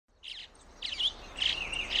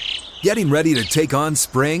Getting ready to take on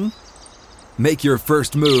spring? Make your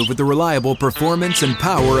first move with the reliable performance and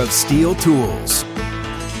power of Steel tools.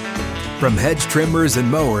 From hedge trimmers and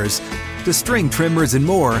mowers to string trimmers and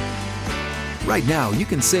more, right now you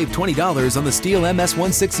can save $20 on the Steel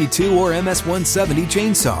MS-162 or MS-170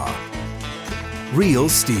 chainsaw. Real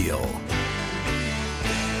Steel.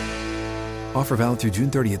 Offer valid through June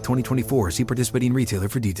 30th, 2024. See participating retailer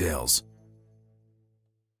for details.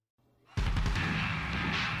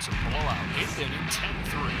 It's a blowout. 8th inning,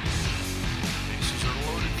 10-3. Bases are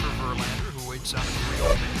loaded for Verlander, who waits out a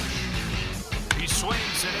 3-0 pitch. He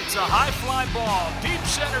swings, and it's a high fly ball. Deep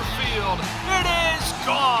center field. It is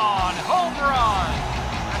gone. Home run.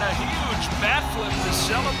 And a huge bat flip to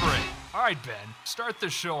celebrate. All right, Ben, start the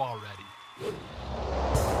show already.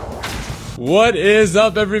 What is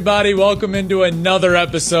up, everybody? Welcome into another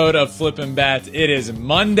episode of Flippin' Bats. It is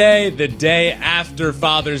Monday, the day after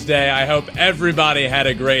Father's Day. I hope everybody had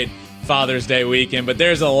a great Father's Day weekend, but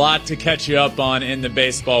there's a lot to catch you up on in the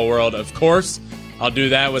baseball world. Of course, I'll do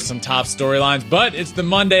that with some top storylines, but it's the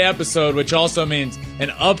Monday episode, which also means an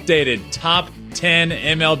updated top 10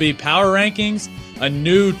 MLB power rankings, a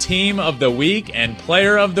new team of the week and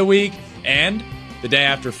player of the week, and the day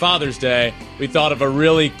after Father's Day, we thought of a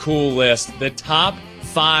really cool list, the top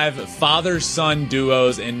 5 father-son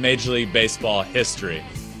duos in Major League Baseball history.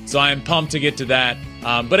 So I am pumped to get to that.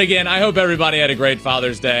 But again, I hope everybody had a great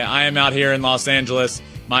Father's Day. I am out here in Los Angeles.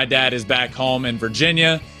 My dad is back home in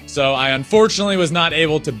Virginia. So I unfortunately was not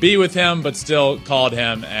able to be with him, but still called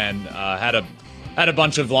him and had a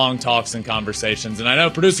bunch of long talks and conversations. And I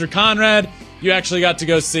know producer Conrad, you actually got to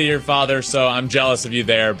go see your father, so I'm jealous of you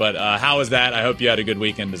there. But how was that? I hope you had a good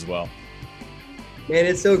weekend as well. Man,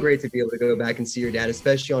 it's so great to be able to go back and see your dad,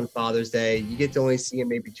 especially on Father's Day. You get to only see him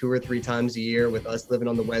maybe 2 or 3 times a year, with us living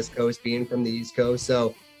on the West Coast, being from the East Coast.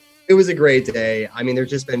 So it was a great day. I mean,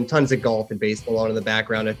 there's just been tons of golf and baseball on in the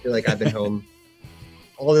background. I feel like I've been home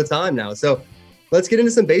all the time now. So let's get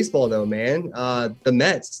into some baseball, though, man. The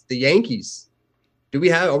Mets, the Yankees.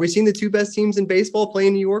 Are we seeing the 2 best teams in baseball play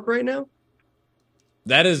in New York right now?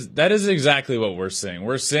 That is exactly what we're seeing.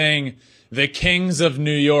 We're seeing the Kings of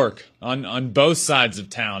New York on both sides of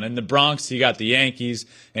town. In the Bronx, you got the Yankees.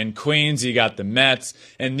 In Queens, you got the Mets.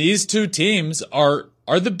 And these 2 teams are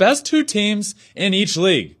the best 2 teams in each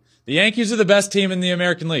league. The Yankees are the best team in the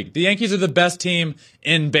American League. The Yankees are the best team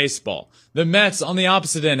in baseball. The Mets, on the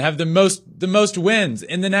opposite end, have the most wins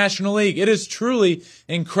in the National League. It is truly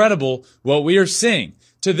incredible what we are seeing.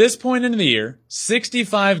 To this point in the year,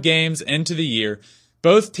 65 games into the year,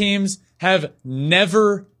 both teams have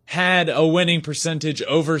never had a winning percentage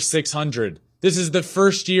over 600. This is the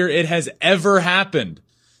first year it has ever happened.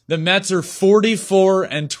 The Mets are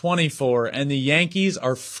 44-24, and the Yankees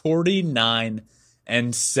are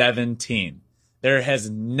 49-17. There has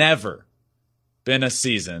never been a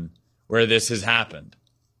season where this has happened.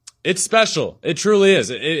 It's special. It truly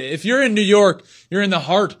is. If you're in New York, you're in the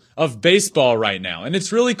heart of baseball right now, and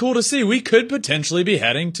it's really cool to see. We could potentially be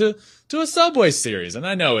heading to a Subway Series, and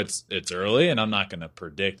I know it's early, and I'm not going to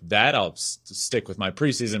predict that. I'll stick with my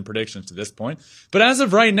preseason predictions to this point. But as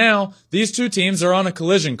of right now, these 2 teams are on a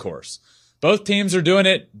collision course. Both teams are doing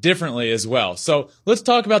it differently as well. So let's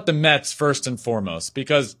talk about the Mets first and foremost,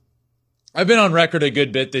 because I've been on record a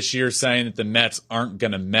good bit this year saying that the Mets aren't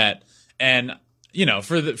going to Met, and you know,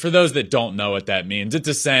 for those that don't know what that means, it's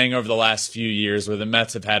a saying over the last few years where the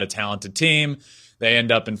Mets have had a talented team, they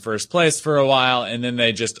end up in first place for a while, and then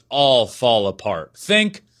they just all fall apart.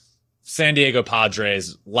 Think San Diego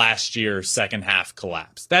Padres last year, second half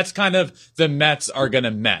collapse. That's kind of the Mets are going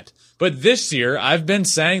to Met. But this year, I've been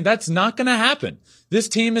saying that's not going to happen. This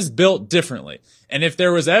team is built differently. And if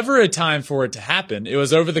there was ever a time for it to happen, it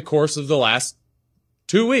was over the course of the last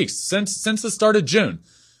 2 weeks, since the start of June.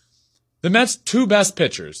 The Mets' 2 best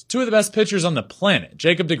pitchers, 2 of the best pitchers on the planet,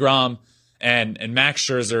 Jacob deGrom and Max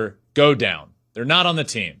Scherzer, go down. They're not on the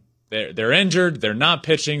team. They're injured. They're not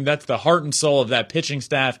pitching. That's the heart and soul of that pitching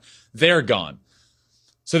staff. They're gone.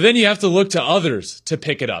 So then you have to look to others to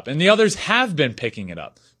pick it up. And the others have been picking it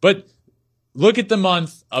up. But look at the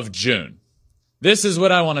month of June. This is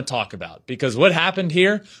what I want to talk about. Because what happened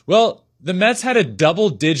here? Well, the Mets had a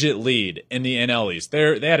double-digit lead in the NL East.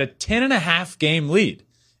 They had a 10.5 game lead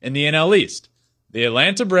in the NL East. The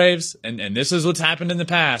Atlanta Braves, and this is what's happened in the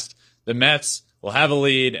past, the Mets will have a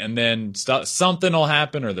lead, and then something will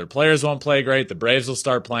happen, or their players won't play great. The Braves will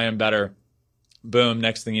start playing better. Boom,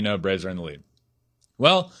 next thing you know, Braves are in the lead.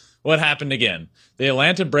 Well, what happened again? The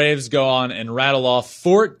Atlanta Braves go on and rattle off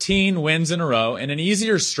 14 wins in a row in an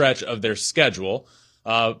easier stretch of their schedule.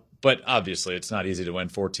 But obviously, it's not easy to win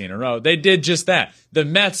 14 in a row. They did just that. The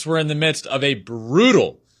Mets were in the midst of a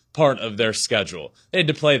brutal part of their schedule. They had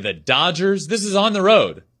to play the Dodgers. This is on the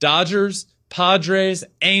road. Dodgers, Padres,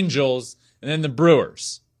 Angels, and then the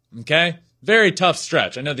Brewers. Okay? Very tough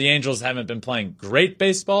stretch. I know the Angels haven't been playing great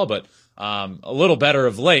baseball, but a little better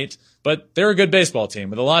of late. But they're a good baseball team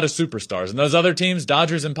with a lot of superstars. And those other teams,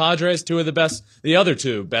 Dodgers and Padres, the other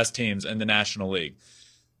two best teams in the National League.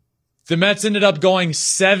 The Mets ended up going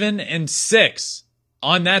 7-6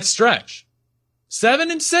 on that stretch.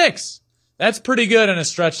 7-6. That's pretty good in a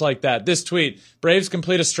stretch like that. This tweet, Braves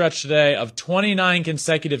complete a stretch today of 29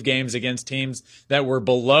 consecutive games against teams that were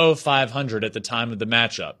below 500 at the time of the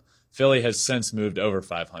matchup. Philly has since moved over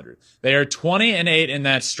 500. They are 20-8 in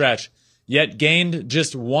that stretch, yet gained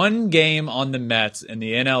just one game on the Mets in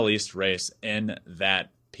the NL East race in that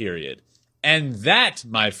period. And that,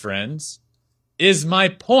 my friends, is my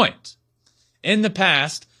point. In the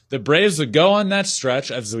past, the Braves would go on that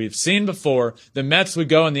stretch, as we've seen before. The Mets would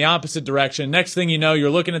go in the opposite direction. Next thing you know, you're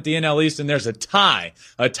looking at the NL East and there's a tie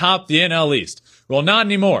atop the NL East. Well, not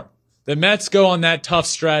anymore. The Mets go on that tough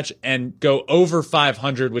stretch and go over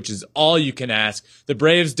 500, which is all you can ask. The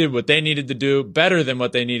Braves did what they needed to do, better than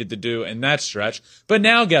what they needed to do in that stretch. But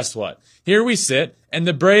now guess what? Here we sit, and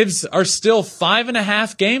the Braves are still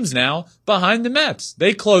 5.5 games now behind the Mets.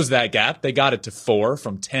 They closed that gap. They got it to 4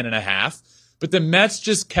 from 10.5. But the Mets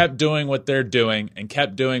just kept doing what they're doing and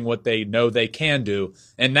kept doing what they know they can do,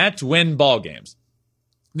 and that's win ball games.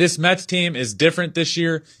 This Mets team is different this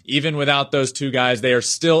year. Even without those two guys, they are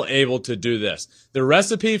still able to do this. The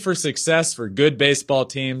recipe for success for good baseball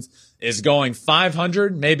teams is going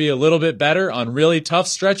 500, maybe a little bit better on really tough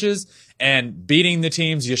stretches, and beating the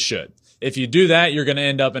teams you should. If you do that, you're going to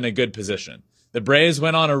end up in a good position. The Braves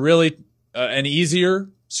went on a really an easier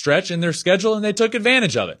stretch in their schedule, and they took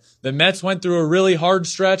advantage of it. The Mets went through a really hard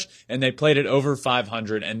stretch, and they played it over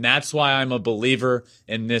 500, and that's why I'm a believer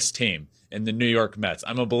in this team, in the New York Mets.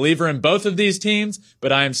 I'm a believer in both of these teams,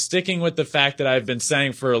 but I am sticking with the fact that I've been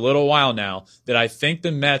saying for a little while now that I think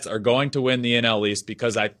the Mets are going to win the NL East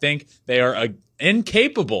because I think they are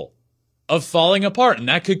incapable of falling apart. And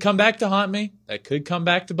that could come back to haunt me. That could come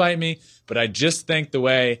back to bite me. But I just think the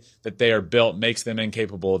way that they are built makes them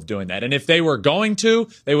incapable of doing that. And if they were going to,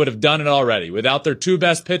 they would have done it already. Without their two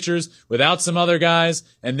best pitchers, without some other guys,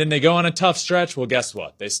 and then they go on a tough stretch, well, guess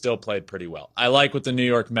what? They still played pretty well. I like what the New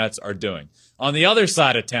York Mets are doing. On the other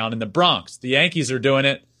side of town, in the Bronx, the Yankees are doing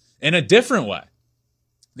it in a different way.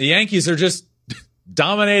 The Yankees are just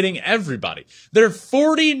dominating everybody. They're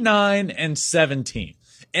 49-17.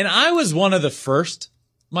 And I was one of the first,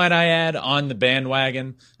 might I add, on the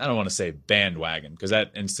bandwagon. I don't want to say bandwagon because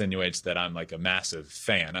that insinuates that I'm like a massive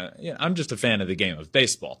fan. I'm just a fan of the game of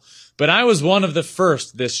baseball. But I was one of the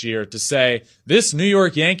first this year to say, this New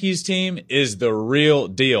York Yankees team is the real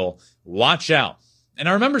deal. Watch out. And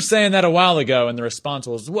I remember saying that a while ago, and the response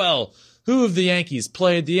was, well, who have the Yankees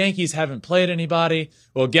played? The Yankees haven't played anybody.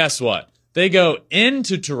 Well, guess what? They go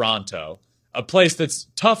into Toronto, a place that's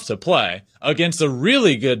tough to play, against a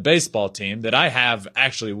really good baseball team that I have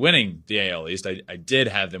actually winning the AL East. I did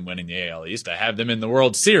have them winning the AL East. I have them in the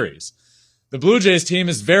World Series. The Blue Jays team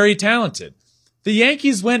is very talented. The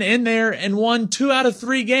Yankees went in there and won 2 out of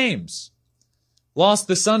 3 games. Lost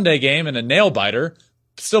the Sunday game in a nail-biter,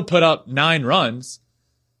 still put up 9 runs.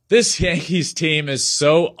 This Yankees team is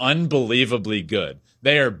so unbelievably good.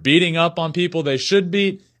 They are beating up on people they should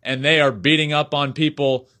beat, and they are beating up on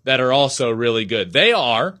people that are also really good. They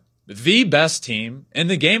are the best team in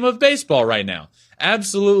the game of baseball right now.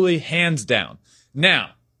 Absolutely hands down.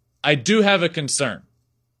 Now, I do have a concern,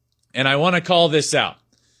 and I want to call this out.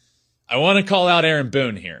 I want to call out Aaron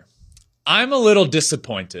Boone here. I'm a little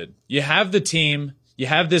disappointed. You have this team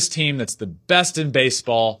that's the best in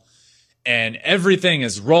baseball, and everything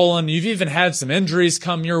is rolling. You've even had some injuries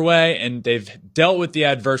come your way, and they've dealt with the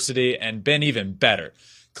adversity and been even better.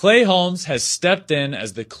 Clay Holmes has stepped in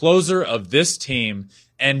as the closer of this team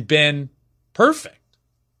and been perfect.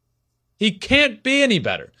 He can't be any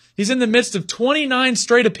better. He's in the midst of 29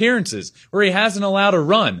 straight appearances where he hasn't allowed a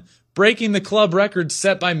run, breaking the club record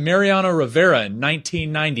set by Mariano Rivera in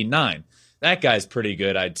 1999. That guy's pretty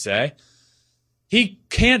good, I'd say. He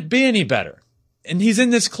can't be any better. And he's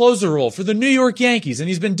in this closer role for the New York Yankees, and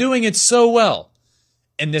he's been doing it so well.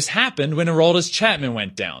 And this happened when Aroldis Chapman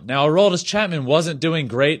went down. Now, Aroldis Chapman wasn't doing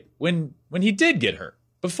great when he did get hurt.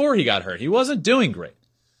 Before he got hurt, he wasn't doing great.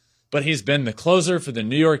 But he's been the closer for the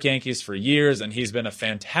New York Yankees for years, and he's been a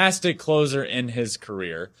fantastic closer in his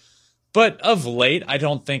career. But of late, I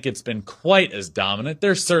don't think it's been quite as dominant.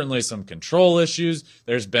 There's certainly some control issues.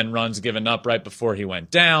 There's been runs given up right before he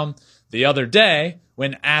went down. The other day,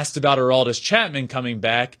 when asked about Aroldis Chapman coming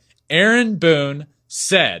back, Aaron Boone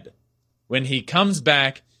said, when he comes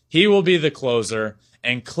back, He will be the closer,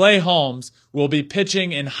 and Clay Holmes will be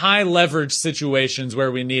pitching in high leverage situations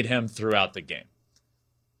where we need him throughout the game.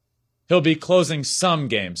 He'll be closing some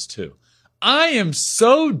games too. I am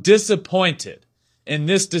so disappointed in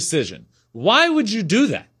this decision. Why would you do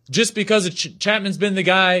that? Just because Chapman's been the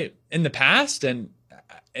guy in the past and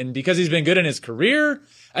because he's been good in his career?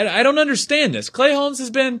 I don't understand this. Clay Holmes has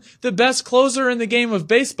been the best closer in the game of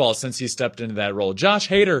baseball since he stepped into that role. Josh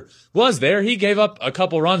Hader was there. He gave up a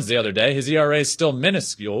couple runs the other day. His ERA is still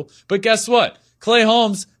minuscule. But guess what? Clay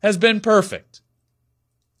Holmes has been perfect.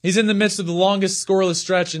 He's in the midst of the longest scoreless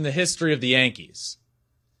stretch in the history of the Yankees.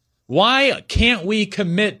 Why can't we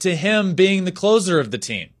commit to him being the closer of the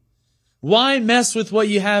team? Why mess with what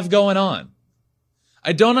you have going on?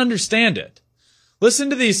 I don't understand it. Listen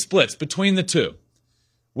to these splits between the two.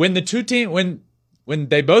 When the two team, when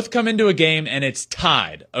they both come into a game and it's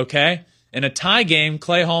tied, okay? In a tie game,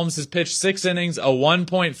 Clay Holmes has pitched 6 innings, a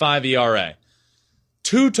 1.5 ERA.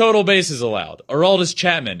 2 total bases allowed. Aroldis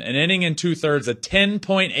Chapman, an inning and 2/3, a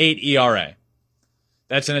 10.8 ERA.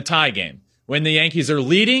 That's in a tie game. When the Yankees are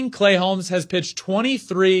leading, Clay Holmes has pitched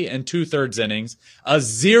 23 and 2/3 innings, a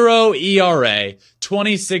 0 ERA,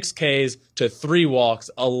 26 Ks to 3 walks,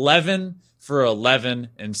 11 for 11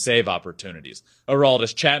 in save opportunities.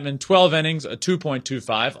 Aroldis Chapman, 12 innings, a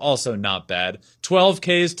 2.25, also not bad. 12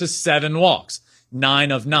 Ks to 7 walks,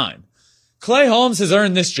 9 of 9. Clay Holmes has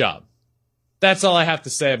earned this job. That's all I have to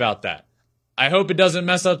say about that. I hope it doesn't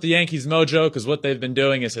mess up the Yankees' mojo because what they've been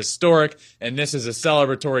doing is historic, and this is a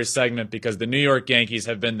celebratory segment because the New York Yankees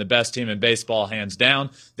have been the best team in baseball, hands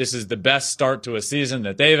down. This is the best start to a season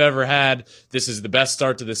that they've ever had. This is the best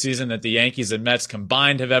start to the season that the Yankees and Mets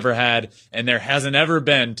combined have ever had, and there hasn't ever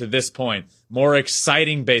been, to this point, more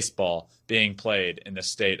exciting baseball being played in the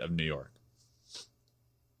state of New York.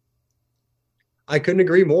 I couldn't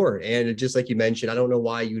agree more. And just like you mentioned, I don't know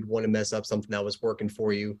why you'd want to mess up something that was working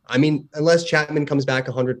for you. I mean, unless Chapman comes back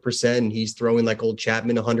 100% and he's throwing like old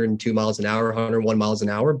Chapman, 102 miles an hour, 101 miles an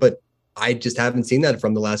hour. But I just haven't seen that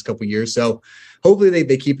from the last couple of years. So hopefully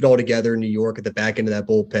they keep it all together in New York at the back end of that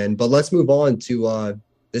bullpen. But let's move on to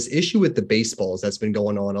this issue with the baseballs that's been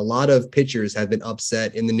going on. A lot of pitchers have been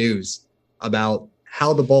upset in the news about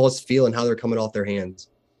how the balls feel and how they're coming off their hands.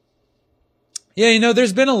 Yeah, you know,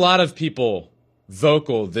 there's been a lot of people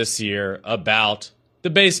vocal this year about the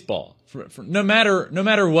baseball. No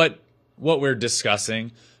matter what we're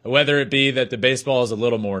discussing, whether it be that the baseball is a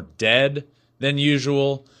little more dead than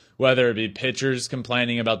usual, whether it be pitchers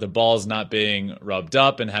complaining about the balls not being rubbed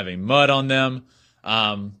up and having mud on them.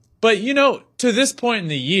 But, you know, to this point in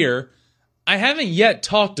the year, I haven't yet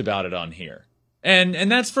talked about it on here.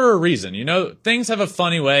 And that's for a reason. You know, things have a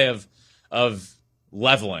funny way of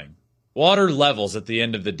leveling. Water levels at the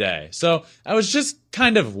end of the day. So I was just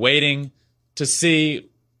kind of waiting to see,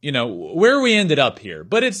 you know, where we ended up here.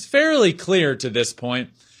 But it's fairly clear to this point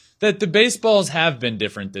that the baseballs have been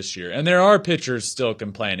different this year. And there are pitchers still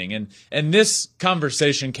complaining. And this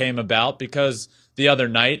conversation came about because the other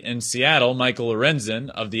night in Seattle, Michael Lorenzen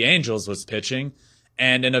of the Angels was pitching.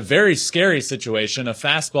 And in a very scary situation, a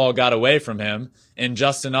fastball got away from him in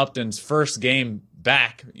Justin Upton's first game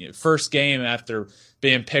back, first game after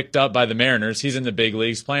being picked up by the Mariners. He's in the big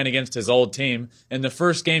leagues playing against his old team. In the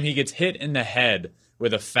first game, he gets hit in the head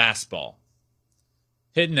with a fastball.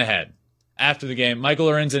 Hit in the head. After the game, Michael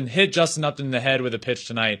Lorenzen hit Justin Upton in the head with a pitch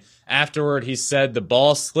tonight. Afterward, he said the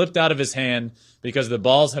ball slipped out of his hand because the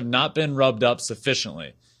balls have not been rubbed up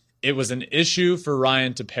sufficiently. It was an issue for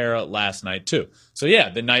Ryan Tepera last night, too. So, yeah,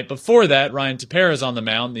 the night before that, Ryan Tepera's on the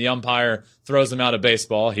mound. The umpire throws him out a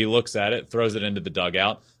baseball. He looks at it, throws it into the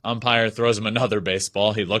dugout. Umpire throws him another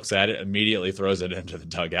baseball. He looks at it, immediately throws it into the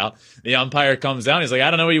dugout. The umpire comes down. He's like,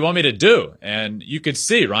 I don't know what you want me to do. And you could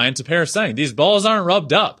see Ryan Tepera saying, these balls aren't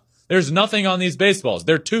rubbed up. There's nothing on these baseballs.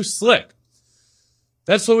 They're too slick.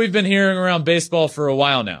 That's what we've been hearing around baseball for a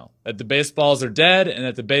while now, that the baseballs are dead and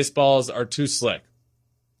that the baseballs are too slick.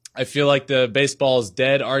 I feel like the baseball's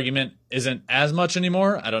dead argument isn't as much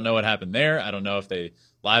anymore. I don't know what happened there. I don't know if they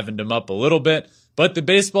livened them up a little bit. But the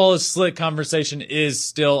baseball is slick conversation is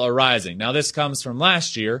still arising. Now, this comes from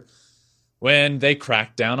last year when they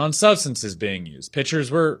cracked down on substances being used.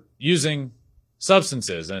 Pitchers were using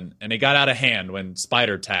substances, and it got out of hand when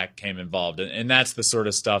spider tack came involved. And that's the sort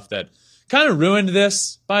of stuff that kind of ruined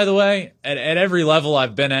this, by the way, at every level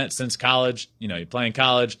I've been at since college. You know, you play in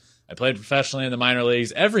college. I played professionally in the minor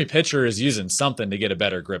leagues. Every pitcher is using something to get a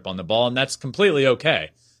better grip on the ball, and that's completely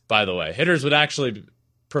okay, by the way. Hitters would actually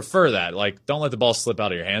prefer that. Like, don't let the ball slip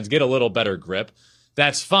out of your hands. Get a little better grip.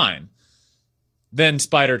 That's fine. then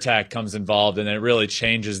Spider Tack comes involved, and it really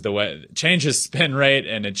changes changes spin rate,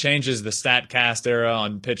 and it changes the StatCast era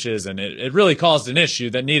on pitches, and it really caused an issue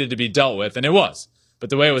that needed to be dealt with, and it was. But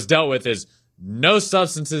the way it was dealt with is no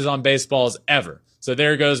substances on baseballs ever. So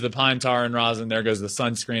there goes the pine tar and rosin, there goes the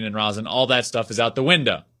sunscreen and rosin, all that stuff is out the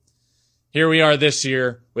window. Here we are this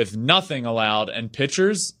year with nothing allowed, and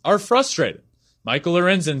pitchers are frustrated. Michael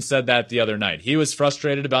Lorenzen said that the other night. He was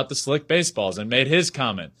frustrated about the slick baseballs and made his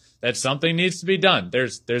comment that something needs to be done.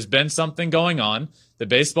 There's been something going on. The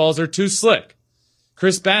baseballs are too slick.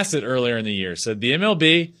 Chris Bassett earlier in the year said the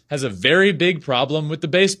MLB has a very big problem with the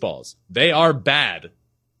baseballs. They are bad,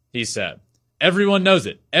 he said. Everyone knows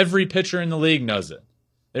it. Every pitcher in the league knows it.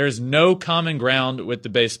 There is no common ground with the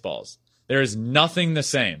baseballs. There is nothing the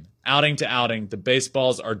same. Outing to outing, the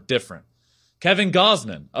baseballs are different. Kevin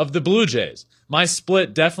Gosman of the Blue Jays. My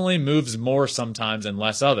split definitely moves more sometimes and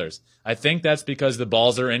less others. I think that's because the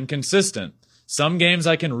balls are inconsistent. Some games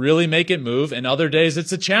I can really make it move, and other days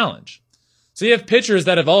it's a challenge. So you have pitchers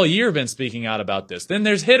that have all year been speaking out about this. Then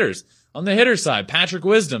there's hitters. On the hitter side, Patrick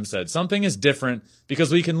Wisdom said something is different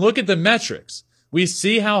because we can look at the metrics. We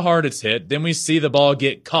see how hard it's hit, then we see the ball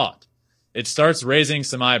get caught. It starts raising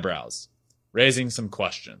some eyebrows, raising some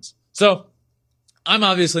questions. So I'm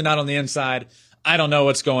obviously not on the inside. I don't know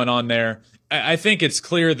what's going on there. I think it's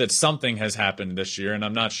clear that something has happened this year, and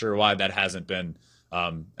I'm not sure why that hasn't been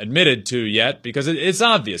admitted to yet, because it's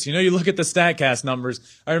obvious. You know, you look at the StatCast numbers.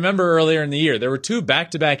 I remember earlier in the year, there were 2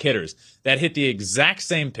 back-to-back hitters that hit the exact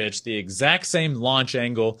same pitch, the exact same launch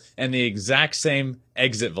angle, and the exact same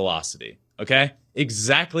exit velocity. Okay?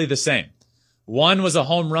 Exactly the same. One was a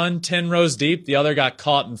home run 10 rows deep. The other got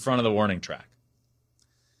caught in front of the warning track.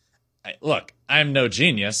 Look, I'm no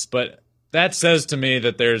genius, but that says to me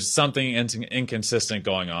that there's something inconsistent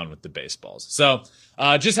going on with the baseballs. So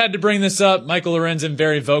just had to bring this up. Michael Lorenzen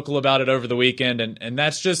very vocal about it over the weekend, and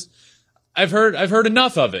that's just I've heard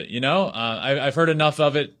enough of it. You know, I've heard enough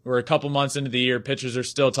of it. We're a couple months into the year. Pitchers are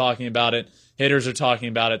still talking about it. Hitters are talking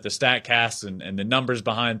about it. The StatCasts and the numbers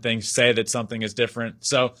behind things say that something is different.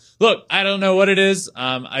 So look, I don't know what it is.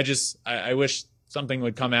 I wish something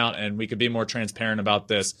would come out and we could be more transparent about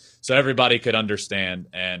this so everybody could understand.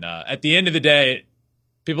 And at the end of the day,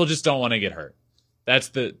 people just don't want to get hurt. That's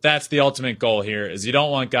the ultimate goal here, is you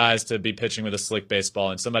don't want guys to be pitching with a slick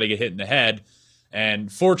baseball and somebody get hit in the head.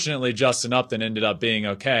 And fortunately, Justin Upton ended up being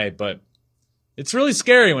okay, but it's really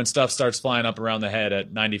scary when stuff starts flying up around the head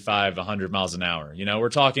at 95, 100 miles an hour. You know,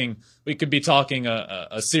 we could be talking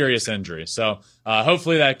a serious injury. So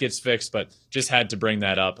hopefully that gets fixed, but just had to bring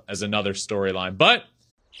that up as another storyline. But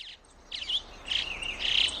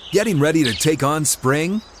getting ready to take on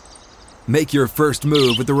spring? Make your first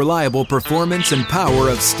move with the reliable performance and power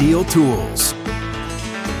of Steel tools.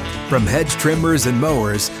 From hedge trimmers and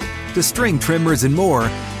mowers to string trimmers and more,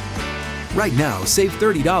 right now, save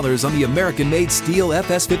 $30 on the American-made Steel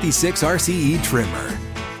FS56 RCE trimmer.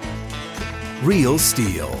 Real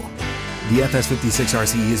Steel. The FS56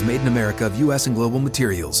 RCE is made in America of U.S. and global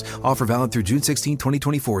materials. Offer valid through June 16,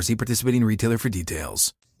 2024. See participating retailer for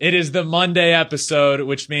details. It is the Monday episode,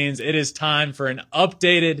 which means it is time for an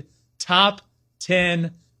updated top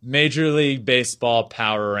 10 Major League Baseball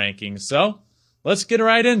power rankings. So let's get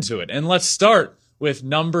right into it. And let's start with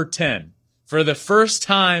number 10. For the first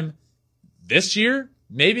time this year,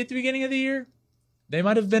 maybe at the beginning of the year, they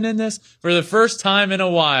might have been in this. For the first time in a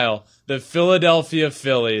while, the Philadelphia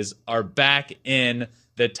Phillies are back in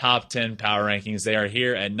the top 10 power rankings. They are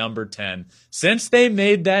here at number 10. Since they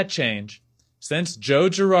made that change, since Joe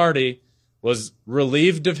Girardi was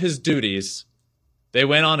relieved of his duties, they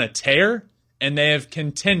went on a tear, and they have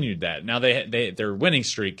continued that. Now their winning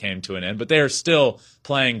streak came to an end, but they are still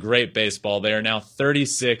playing great baseball. They are now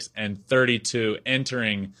 36-32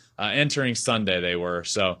 entering Sunday. They were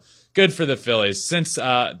so good for the Phillies. Since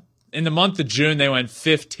in the month of June they went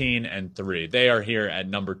 15-3. They are here at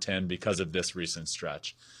number 10 because of this recent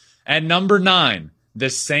stretch. At number 9,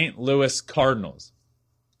 the St. Louis Cardinals.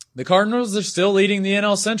 The Cardinals are still leading the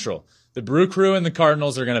NL Central. The Brew Crew and the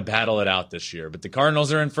Cardinals are going to battle it out this year. But the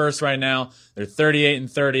Cardinals are in first right now. They're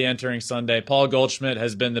 38-30 entering Sunday. Paul Goldschmidt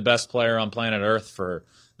has been the best player on planet Earth for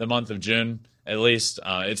the month of June, at least.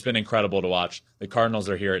 It's been incredible to watch. The Cardinals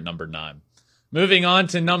are here at number 9. Moving on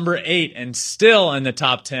to number 8, and still in the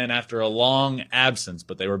top 10 after a long absence.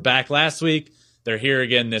 But they were back last week. They're here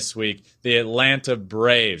again this week. The Atlanta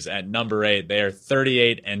Braves at number 8. They are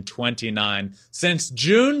 38-29. Since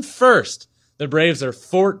June 1st, the Braves are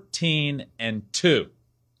 14-2. The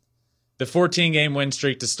 14-game win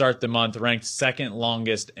streak to start the month ranked second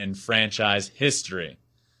longest in franchise history.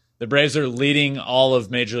 The Braves are leading all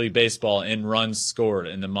of Major League Baseball in runs scored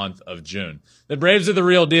in the month of June. The Braves are the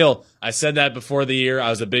real deal. I said that before the year.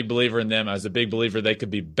 I was a big believer in them. I was a big believer they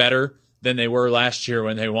could be better than they were last year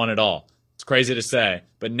when they won it all. It's crazy to say,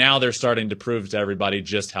 but now they're starting to prove to everybody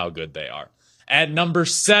just how good they are. At number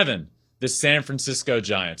 7, the San Francisco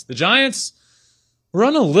Giants. The Giants were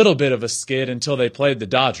on a little bit of a skid until they played the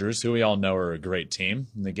Dodgers, who we all know are a great team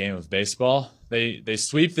in the game of baseball. They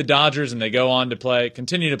sweep the Dodgers and they go on to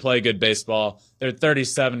continue to play good baseball. They're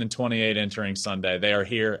 37-28 entering Sunday. They are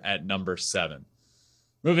here at number 7.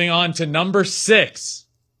 Moving on to number 6,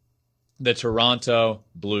 the Toronto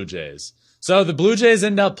Blue Jays. So the Blue Jays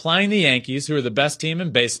end up playing the Yankees, who are the best team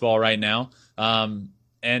in baseball right now.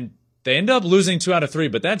 And they end up losing 2 out of 3,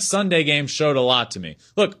 but that Sunday game showed a lot to me.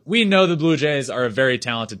 Look, we know the Blue Jays are a very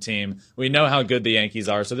talented team. We know how good the Yankees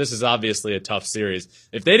are, so this is obviously a tough series.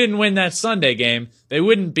 If they didn't win that Sunday game, they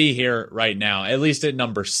wouldn't be here right now. At least at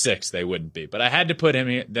number 6, they wouldn't be. But I had to put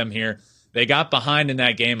them here. They got behind in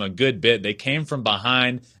that game a good bit. They came from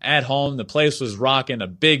behind at home. The place was rocking, a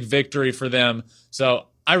big victory for them. So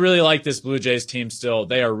I really like this Blue Jays team still.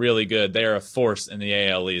 They are really good. They are a force in the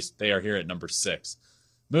AL East. They are here at number 6.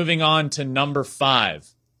 Moving on to number 5,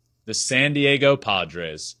 the San Diego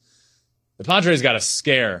Padres. The Padres got a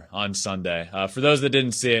scare on Sunday. For those that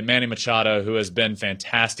didn't see it, Manny Machado, who has been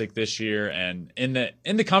fantastic this year and in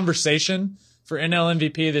the conversation for NL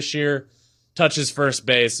MVP this year, touches first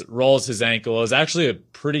base, rolls his ankle. It was actually a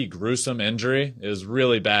pretty gruesome injury. It was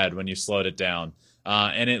really bad when you slowed it down,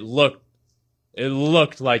 and it looked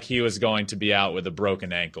like he was going to be out with a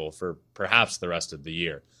broken ankle for perhaps the rest of the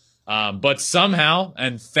year. But somehow,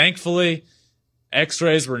 and thankfully,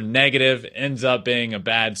 x-rays were negative, ends up being a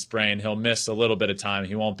bad sprain. He'll miss a little bit of time.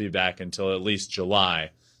 He won't be back until at least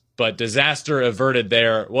July. But disaster averted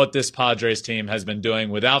there. What this Padres team has been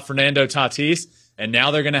doing without Fernando Tatis, and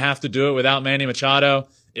now they're going to have to do it without Manny Machado.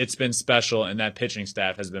 It's been special, and that pitching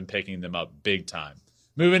staff has been picking them up big time.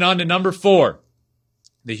 Moving on to number 4,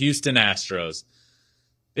 the Houston Astros.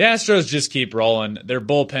 The Astros just keep rolling. Their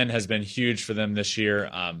bullpen has been huge for them this year.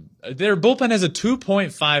 Their bullpen has a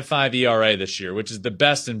 2.55 ERA this year, which is the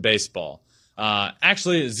best in baseball.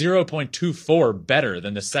 Actually, 0.24 better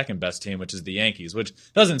than the second best team, which is the Yankees, which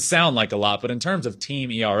doesn't sound like a lot, but in terms of team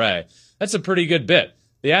ERA, that's a pretty good bit.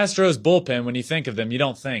 The Astros bullpen, when you think of them,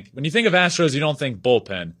 when you think of Astros, you don't think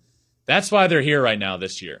bullpen. That's why they're here right now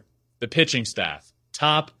this year. The pitching staff,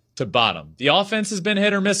 top to bottom. The offense has been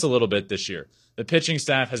hit or miss a little bit this year. The pitching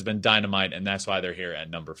staff has been dynamite, and that's why they're here at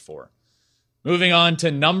number 4. Moving on to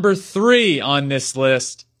number 3 on this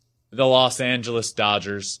list, the Los Angeles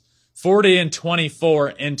Dodgers.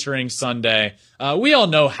 40-24 entering Sunday. We all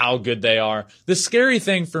know how good they are. The scary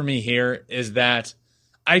thing for me here is that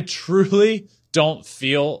I truly don't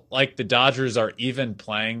feel like the Dodgers are even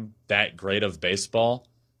playing that great of baseball,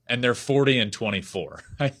 and they're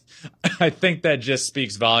 40-24. I think that just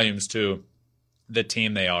speaks volumes to the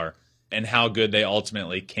team they are and how good they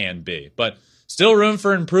ultimately can be. But still room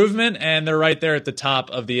for improvement, and they're right there at the top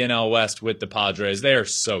of the NL West with the Padres. They are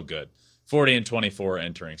so good. 40-24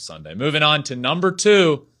 entering Sunday. Moving on to number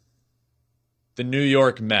 2, the New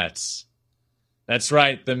York Mets. That's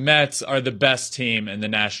right, the Mets are the best team in the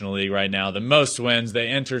National League right now. The most wins. They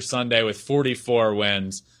enter Sunday with 44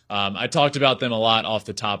 wins. I talked about them a lot off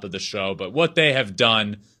the top of the show, but what they have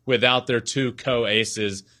done without their 2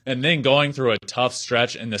 co-aces and then going through a tough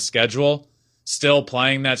stretch in the schedule, still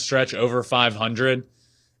playing that stretch over 500,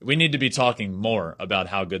 we need to be talking more about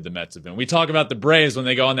how good the Mets have been. We talk about the Braves when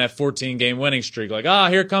they go on that 14-game winning streak, like,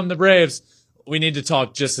 here come the Braves. We need to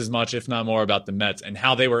talk just as much, if not more, about the Mets and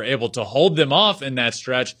how they were able to hold them off in that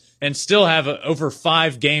stretch and still have an over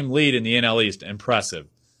 5-game lead in the NL East. Impressive.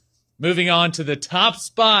 Moving on to the top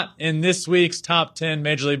spot in this week's top 10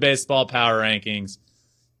 Major League Baseball power rankings,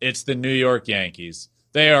 it's the New York Yankees.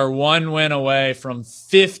 They are 1 win away from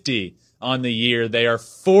 50 on the year. They are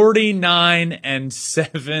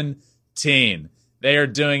 49-17. They are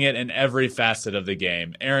doing it in every facet of the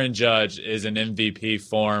game. Aaron Judge is in MVP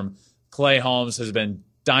form. Clay Holmes has been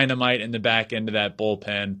dynamite in the back end of that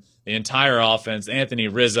bullpen. The entire offense, Anthony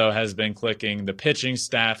Rizzo has been clicking. The pitching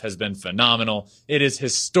staff has been phenomenal. It is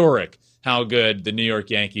historic how good the New York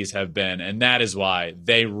Yankees have been, and that is why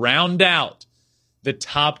they round out the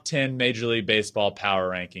top 10 Major League Baseball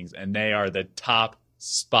power rankings, and they are the top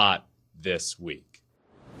spot this week.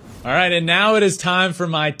 All right, and now it is time for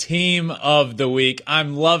my team of the week.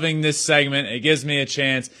 I'm loving this segment. It gives me a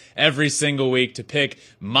chance every single week to pick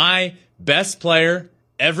my best player,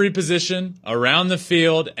 every position around the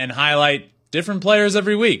field, and highlight different players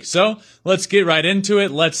every week. So let's get right into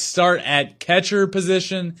it. Let's start at catcher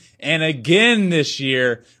position. And again this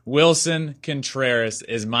year, Willson Contreras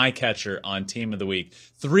is my catcher on Team of the Week.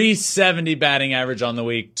 370 batting average on the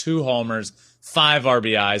week, 2 homers, 5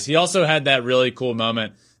 RBIs. He also had that really cool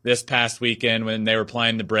moment this past weekend when they were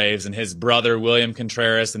playing the Braves and his brother, William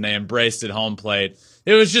Contreras, and they embraced at home plate.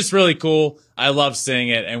 It was just really cool. I love seeing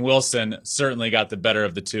it, and Willson certainly got the better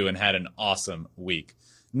of the two and had an awesome week.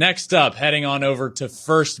 Next up, heading on over to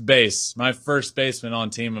first base, my first baseman on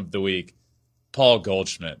Team of the Week, Paul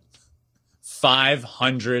Goldschmidt.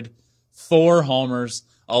 500, 4 homers,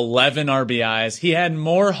 11 RBIs. He had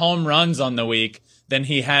more home runs on the week than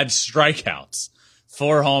he had strikeouts.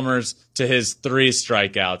 4 homers to his 3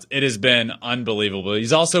 strikeouts. It has been unbelievable.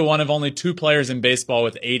 He's also one of only 2 players in baseball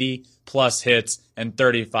with 80-plus hits and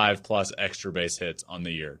 35-plus extra base hits on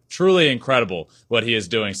the year. Truly incredible what he is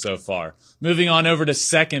doing so far. Moving on over to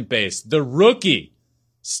second base, the rookie,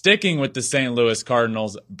 sticking with the St. Louis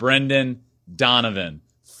Cardinals, Brendan Donovan.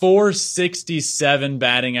 467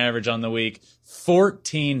 batting average on the week,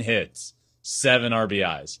 14 hits, 7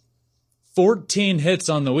 RBIs. 14 hits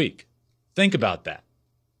on the week. Think about that.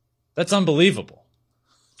 That's unbelievable.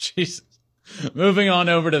 Jesus. Moving on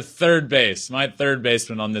over to third base. My third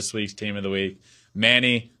baseman on this week's Team of the Week,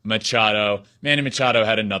 Manny Machado. Manny Machado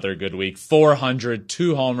had another good week. 400,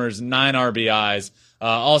 2 homers, 9 RBIs.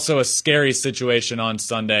 Also a scary situation on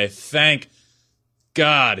Sunday. Thank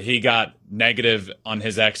God he got negative on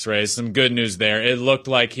his x-rays. Some good news there. It looked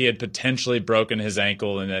like he had potentially broken his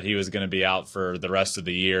ankle and that he was going to be out for the rest of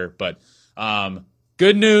the year. But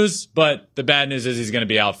good news, but the bad news is he's going to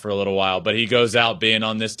be out for a little while. But he goes out being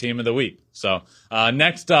on this Team of the Week. So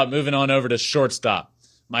next up, moving on over to shortstop.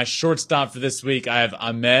 My shortstop for this week, I have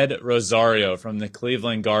Ahmed Rosario from the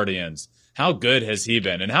Cleveland Guardians. How good has he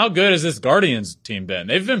been? And how good has this Guardians team been?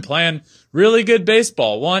 They've been playing really good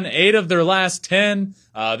baseball. Won 8 of their last 10.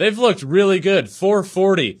 They've looked really good.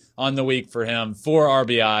 440 on the week for him. 4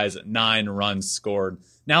 RBIs, 9 runs scored.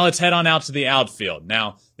 Now let's head on out to the outfield.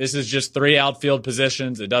 Now, this is just 3 outfield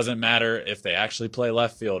positions. It doesn't matter if they actually play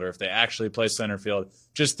left field or if they actually play center field.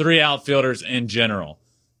 Just 3 outfielders in general.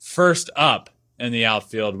 First up in the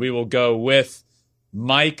outfield, we will go with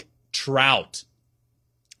Mike Trout.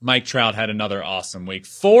 Mike Trout had another awesome week.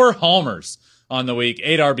 4 homers on the week,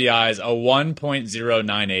 8 RBIs, a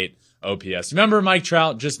 1.098 OPS. Remember Mike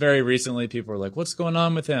Trout just very recently? People were like, what's going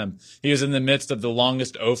on with him? He was in the midst of the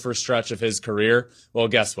longest over stretch of his career. Well,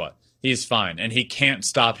 guess what? He's fine, and he can't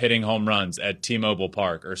stop hitting home runs at T-Mobile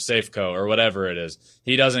Park or Safeco or whatever it is.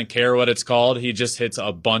 He doesn't care what it's called. He just hits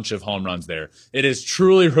a bunch of home runs there. It is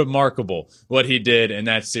truly remarkable what he did in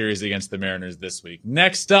that series against the Mariners this week.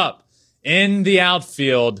 Next up, in the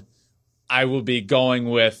outfield, I will be going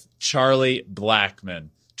with Charlie Blackmon.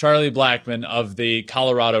 Charlie Blackmon of the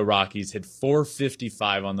Colorado Rockies hit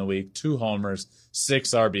 455 on the week, 2 homers, 6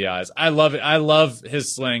 RBIs. I love it. I love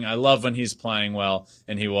his swing. I love when he's playing well,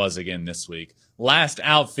 and he was again this week. Last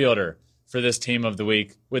outfielder for this Team of the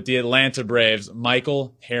Week with the Atlanta Braves,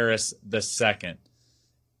 Michael Harris II.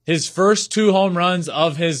 His first 2 home runs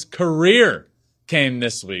of his career came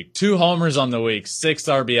this week. 2 homers on the week, 6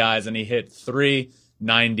 RBIs, and he hit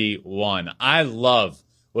 391. I love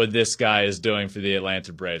what this guy is doing for the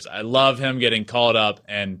Atlanta Braves. I love him getting called up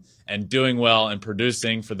and doing well and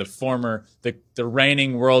producing for the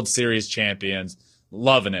reigning World Series champions.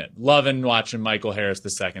 Loving it. Loving watching Michael Harris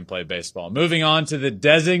II play baseball. Moving on to the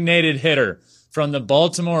designated hitter from the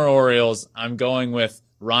Baltimore Orioles, I'm going with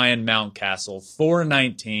Ryan Mountcastle.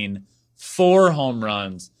 419, 4 home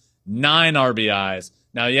runs, 9 RBIs.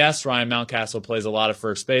 Now, yes, Ryan Mountcastle plays a lot of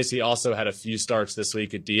first base. He also had a few starts this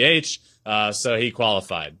week at DH, so he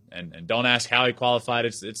qualified. And don't ask how he qualified.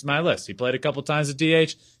 It's my list. He played a couple times at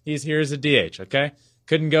DH. He's here as a DH, okay?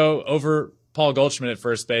 Couldn't go over Paul Goldschmidt at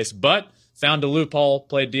first base, but found a loophole,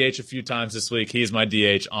 played DH a few times this week. He's my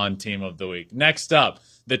DH on Team of the Week. Next up,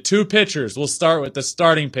 the 2 pitchers. We'll start with the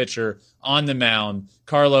starting pitcher on the mound,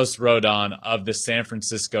 Carlos Rodon of the San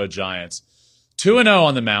Francisco Giants. 2-0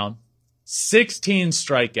 on the mound. 16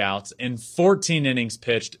 strikeouts in 14 innings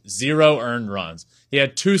pitched, 0 earned runs. He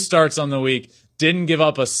had 2 starts on the week, didn't give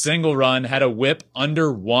up a single run, had a whip under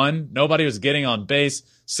 1. Nobody was getting on base,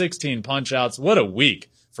 16 punch-outs. What a week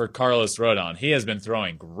for Carlos Rodon. He has been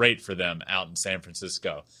throwing great for them out in San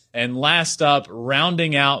Francisco. And last up,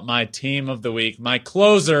 rounding out my Team of the Week, my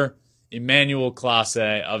closer, Emmanuel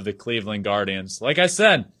Clase of the Cleveland Guardians. Like I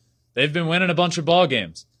said, they've been winning a bunch of ball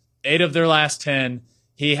games. 8 of their last 10.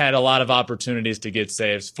 He had a lot of opportunities to get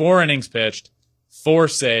saves. 4 innings pitched, 4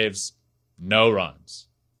 saves, no runs.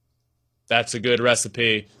 That's a good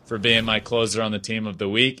recipe for being my closer on the Team of the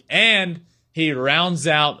Week. And he rounds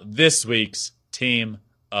out this week's Team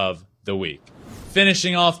of the Week.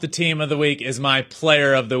 Finishing off the Team of the Week is my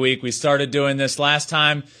Player of the Week. We started doing this last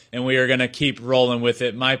time, and we are going to keep rolling with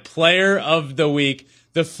it. My Player of the Week,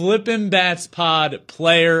 the Flippin' Bats Pod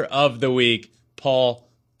Player of the Week, Paul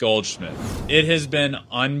Goldschmidt. It has been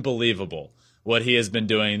unbelievable what he has been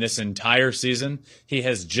doing this entire season. He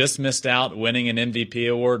has just missed out winning an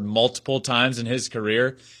MVP award multiple times in his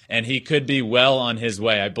career, and he could be well on his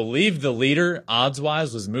way. I believe the leader,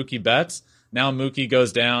 odds-wise, was Mookie Betts. Now Mookie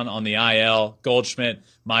goes down on the IL. Goldschmidt,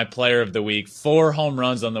 my Player of the Week, 4 home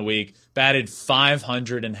runs on the week, batted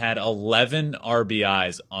 .500 and had 11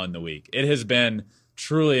 RBIs on the week. It has been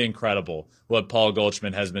truly incredible what Paul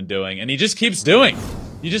Goldschmidt has been doing, and he just keeps doing.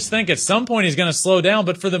 You just think at some point he's going to slow down,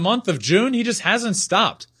 but for the month of June, he just hasn't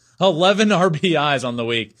stopped. 11 RBIs on the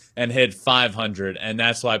week and hit .500, and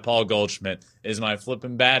that's why Paul Goldschmidt is my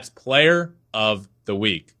Flippin' Bats Player of the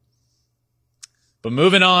Week. But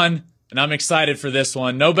moving on, and I'm excited for this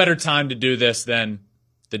one. No better time to do this than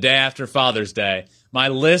the day after Father's Day.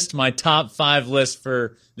 My top 5 list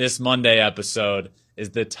for this Monday episode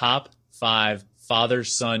is the top 5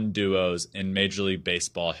 father-son duos in Major League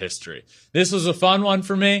Baseball history. This was a fun one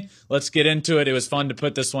for me. Let's get into it. It was fun to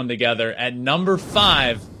put this one together. At number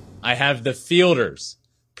 5, I have the Fielders,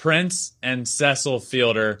 Prince and Cecil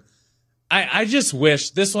Fielder. I just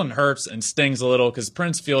wish, this one hurts and stings a little because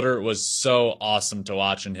Prince Fielder was so awesome to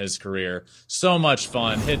watch in his career. So much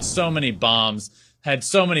fun, hit so many bombs, had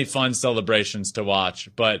so many fun celebrations to watch,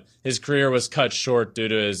 but his career was cut short due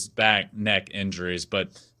to his back, neck injuries.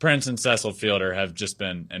 But Prince and Cecil Fielder have just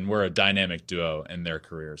been, and were a dynamic duo in their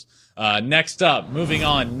careers. Next up, moving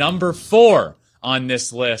on, number 4 on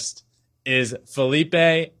this list is Felipe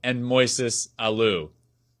and Moises Alou.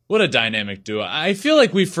 What a dynamic duo. I feel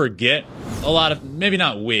like we forget a lot of, maybe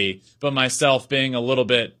not we, but myself being a little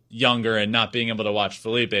bit younger and not being able to watch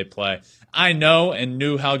Felipe play. I know and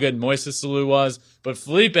knew how good Moises Alou was, but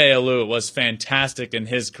Felipe Alou was fantastic in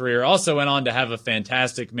his career. Also went on to have a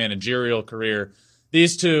fantastic managerial career.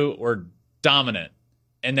 These two were dominant,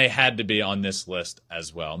 and they had to be on this list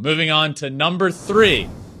as well. Moving on to number 3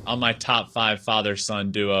 on my top 5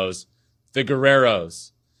 father-son duos, the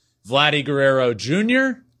Guerreros. Vladdy Guerrero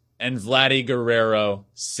Jr. and Vladdy Guerrero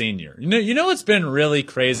Sr. You know what's been really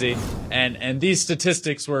crazy? And these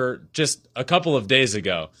statistics were just a couple of days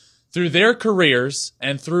ago. Through their careers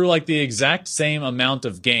and through like the exact same amount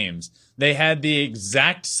of games, they had the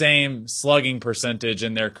exact same slugging percentage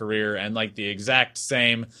in their career and like the exact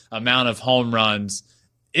same amount of home runs.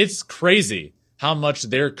 It's crazy how much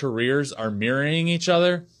their careers are mirroring each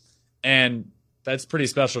other. And that's pretty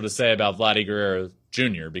special to say about Vladdy Guerrero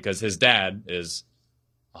Jr. because his dad is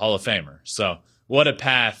a Hall of Famer. So what a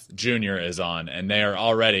path Jr. is on, and they are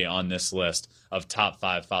already on this list of top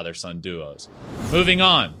 5 father-son duos. Moving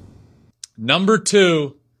on. Number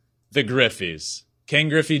 2, the Griffeys. King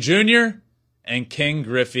Griffey Jr. and King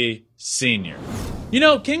Griffey Sr. You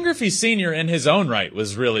know, King Griffey Sr. in his own right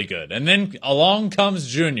was really good. And then along comes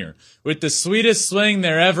Jr. with the sweetest swing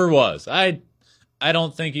there ever was. I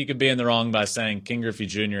don't think you could be in the wrong by saying King Griffey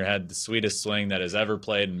Jr. had the sweetest swing that has ever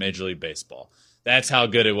played in Major League Baseball. That's how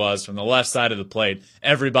good it was from the left side of the plate.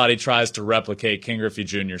 Everybody tries to replicate King Griffey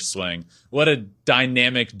Jr.'s swing. What a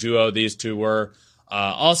dynamic duo these two were.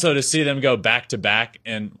 Also, to see them go back-to-back,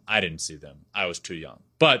 and I didn't see them. I was too young.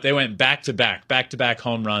 But they went back-to-back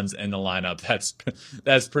home runs in the lineup.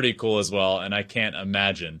 That's pretty cool as well, and I can't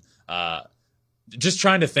imagine. Just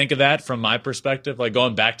trying to think of that from my perspective, like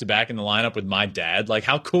going back-to-back in the lineup with my dad. Like,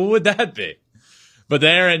 how cool would that be? But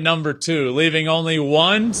they're at number 2, leaving only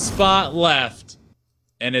one spot left,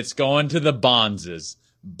 and it's going to the Bondses.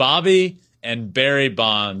 Bobby and Barry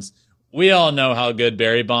Bonds. We all know how good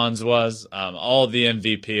Barry Bonds was. All the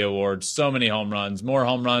MVP awards, so many home runs, more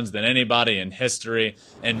home runs than anybody in history.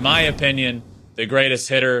 In my opinion, the greatest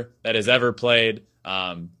hitter that has ever played,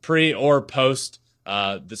 pre or post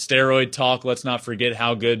the steroid talk. Let's not forget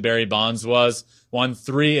how good Barry Bonds was. Won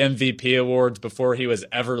 3 MVP awards before he was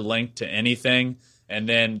ever linked to anything. And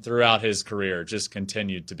then throughout his career, just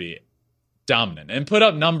continued to be dominant and put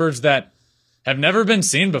up numbers that have never been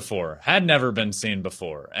seen before, had never been seen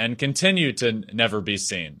before, and continue to never be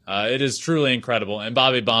seen. It is truly incredible, and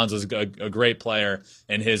Bobby Bonds was a great player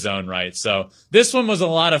in his own right. So this one was a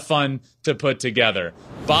lot of fun to put together.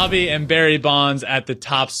 Bobby and Barry Bonds at the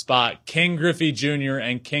top spot, King Griffey Jr.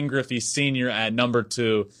 and King Griffey Sr. at number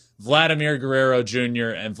 2, Vladimir Guerrero Jr.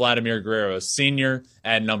 and Vladimir Guerrero Sr.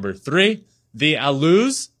 at number 3, the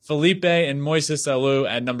Alous, Felipe and Moises Alou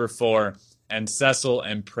at number 4, and Cecil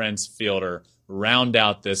and Prince Fielder round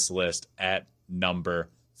out this list at number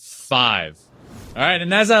 5. All right,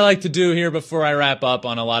 and as I like to do here before I wrap up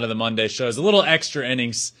on a lot of the Monday shows, a little extra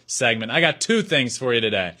innings segment. I got 2 things for you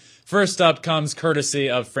today. First up comes courtesy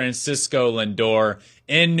of Francisco Lindor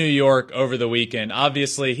in New York over the weekend.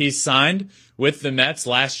 Obviously, he signed with the Mets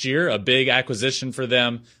last year, a big acquisition for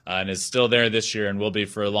them, and is still there this year and will be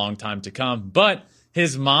for a long time to come. But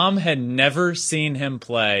his mom had never seen him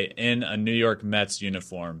play in a New York Mets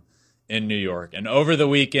uniform in New York. And over the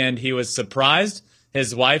weekend, he was surprised.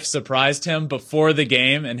 His wife surprised him before the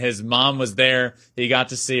game, and his mom was there. He got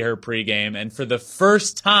to see her pregame, and for the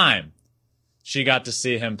first time, she got to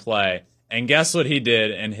see him play. And guess what he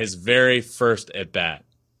did in his very first at-bat?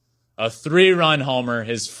 A 3-run homer,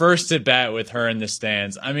 his first at-bat with her in the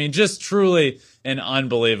stands. I mean, just truly an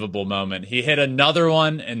unbelievable moment. He hit another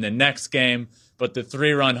one in the next game, but the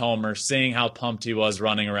 3-run homer, seeing how pumped he was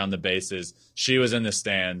running around the bases, she was in the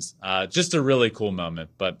stands. Just a really cool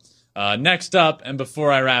moment. But next up, and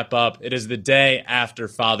before I wrap up, it is the day after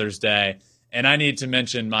Father's Day, and I need to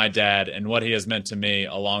mention my dad and what he has meant to me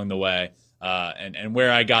along the way, and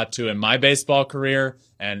where I got to in my baseball career,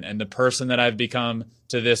 and the person that I've become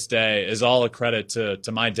to this day is all a credit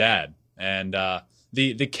to my dad. And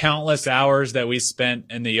the countless hours that we spent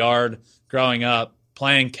in the yard growing up,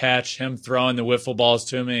 playing catch, him throwing the wiffle balls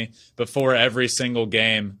to me before every single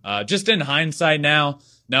game. Just in hindsight now,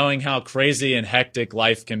 knowing how crazy and hectic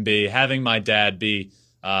life can be, having my dad be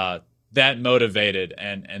that motivated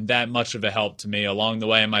and that much of a help to me along the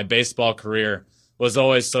way in my baseball career was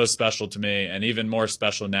always so special to me, and even more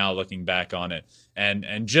special now looking back on it.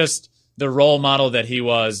 And just the role model that he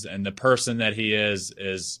was and the person that he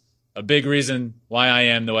is a big reason why I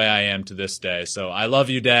am the way I am to this day. So I love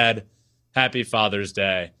you, Dad. Happy Father's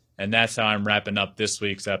Day. And that's how I'm wrapping up this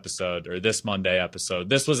week's episode, or this Monday episode.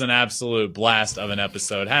 This was an absolute blast of an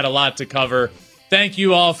episode. Had a lot to cover. Thank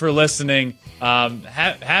you all for listening.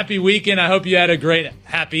 Happy weekend. I hope you had a great,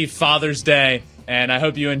 happy Father's Day. And I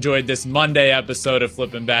hope you enjoyed this Monday episode of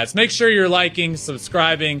Flippin' Bats. Make sure you're liking,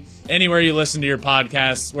 subscribing, anywhere you listen to your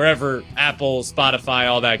podcasts, wherever, Apple, Spotify,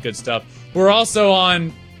 all that good stuff. We're also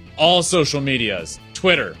on all social medias,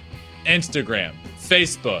 Twitter, Instagram,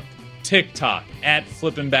 Facebook, TikTok, at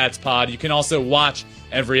Flippin' Bats Pod. You can also watch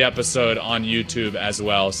every episode on YouTube as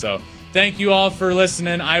well. So thank you all for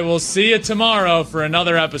listening. I will see you tomorrow for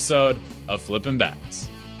another episode of Flippin' Bats.